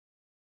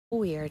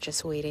We are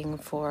just waiting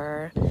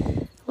for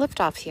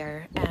liftoff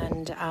here,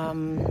 and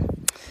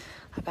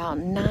about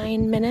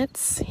 9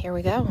 minutes. Here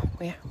we go.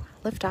 We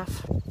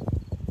liftoff.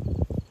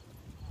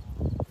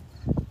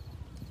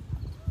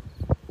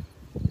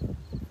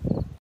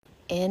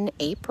 In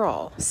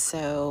April,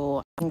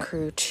 so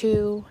Crew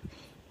 2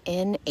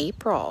 in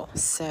April.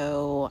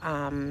 So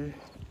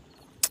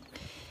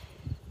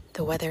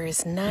the weather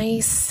is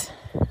nice.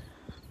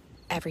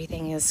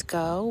 Everything is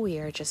go. We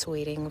are just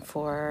waiting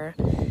for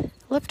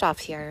liftoff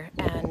here,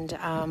 and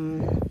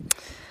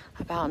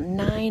about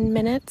 9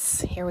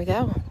 minutes. Here we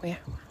go. We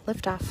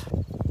liftoff.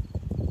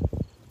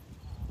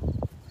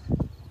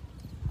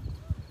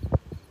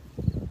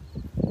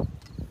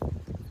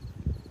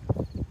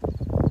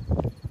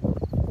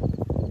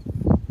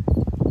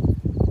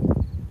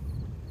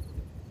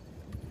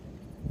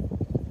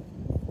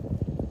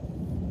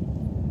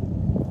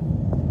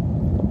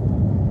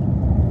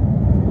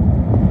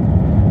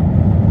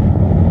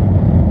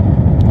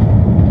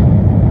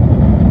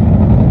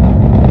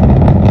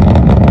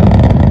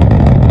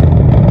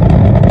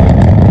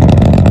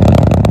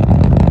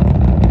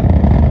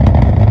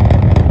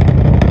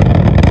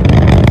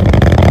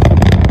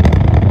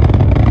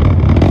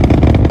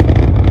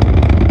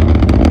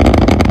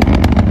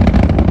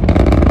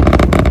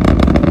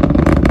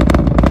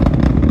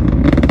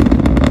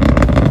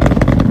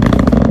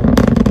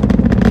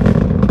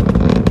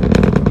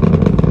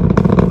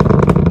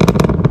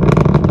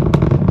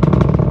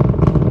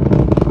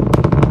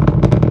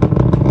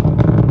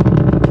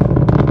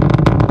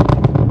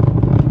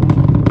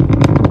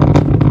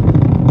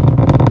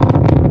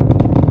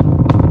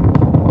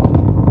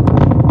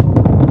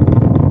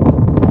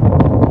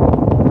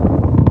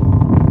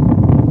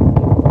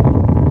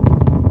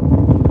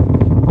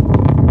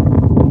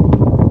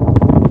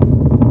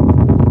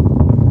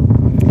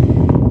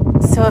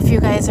 So if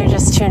you guys are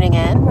just tuning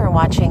in, we're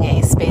watching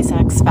a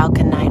SpaceX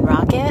Falcon 9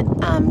 rocket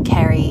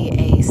carry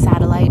a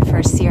satellite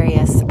for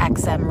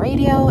SiriusXM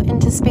radio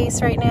into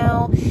space right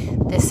now.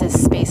 This is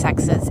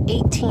SpaceX's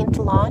 18th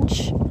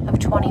launch of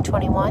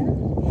 2021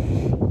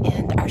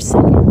 and our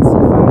second so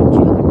far in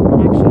June,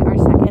 and actually our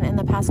second in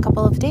the past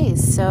couple of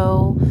days.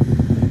 So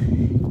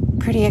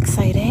pretty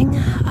exciting.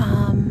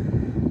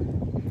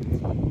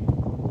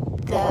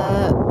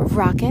 The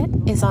rocket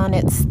is on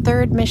its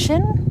third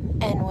mission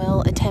and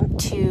will attempt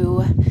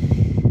to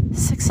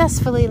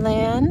successfully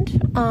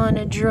land on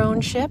a drone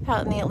ship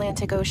out in the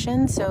Atlantic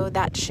Ocean. So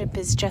that ship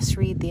is just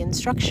read the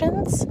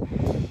instructions,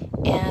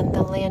 and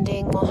the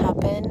landing will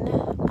happen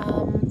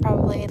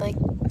probably like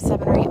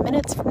 7 or 8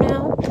 minutes from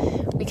now.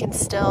 We can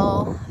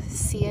still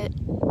see it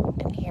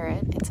and hear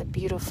it. It's a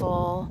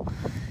beautiful,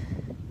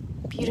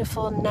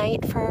 beautiful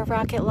night for a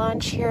rocket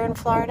launch here in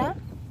Florida.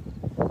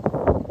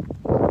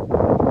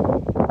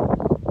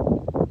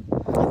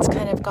 It's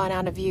kind of gone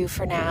out of view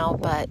for now,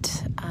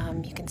 but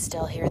you can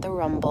still hear the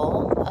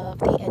rumble of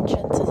the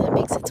engines as it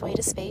makes its way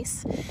to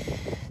space.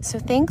 So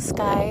thanks,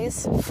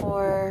 guys,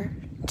 for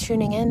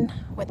tuning in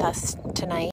with us tonight.